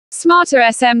Smarter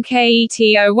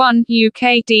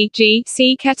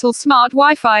SMKET01-UK-DGC Kettle Smart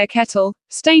Wi-Fi Kettle,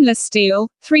 stainless steel,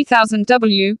 3000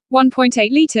 W,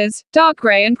 1.8 liters, dark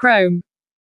gray and chrome.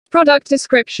 Product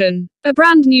description. A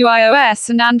brand new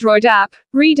iOS and Android app,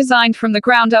 redesigned from the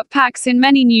ground up, packs in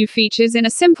many new features in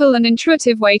a simple and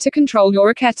intuitive way to control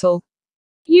your kettle.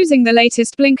 Using the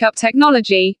latest blink-up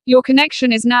technology, your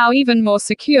connection is now even more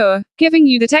secure, giving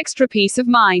you that extra peace of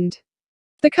mind.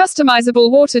 The customizable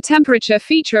water temperature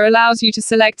feature allows you to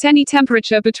select any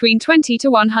temperature between 20 to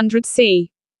 100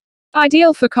 C.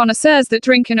 Ideal for connoisseurs that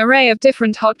drink an array of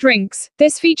different hot drinks,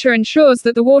 this feature ensures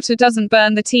that the water doesn't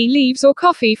burn the tea leaves or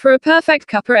coffee for a perfect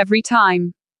cuppa every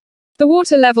time. The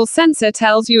water level sensor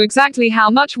tells you exactly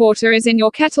how much water is in your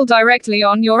kettle directly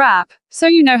on your app, so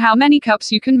you know how many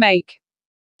cups you can make.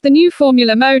 The new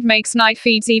formula mode makes night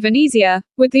feeds even easier.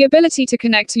 With the ability to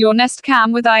connect to your Nest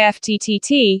Cam with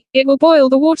iFTTT, it will boil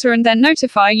the water and then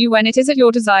notify you when it is at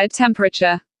your desired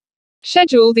temperature.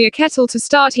 Schedule the iKettle to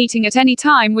start heating at any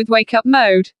time with wake up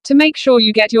mode, to make sure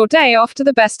you get your day off to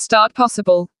the best start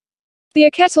possible. The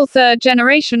iKettle 3rd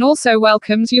generation also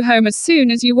welcomes you home as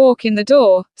soon as you walk in the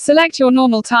door. Select your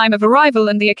normal time of arrival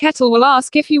and the iKettle will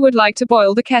ask if you would like to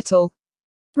boil the kettle.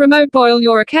 Remote boil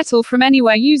your iKettle from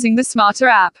anywhere using the Smarter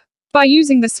app. By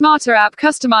using the Smarter app,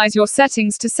 customize your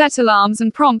settings to set alarms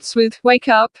and prompts with wake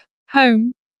up,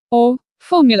 home, or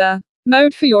formula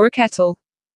mode for your iKettle.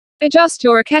 Adjust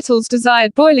your iKettle's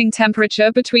desired boiling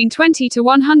temperature between 20 to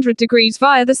 100 degrees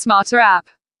via the Smarter app.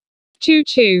 Choo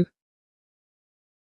choo.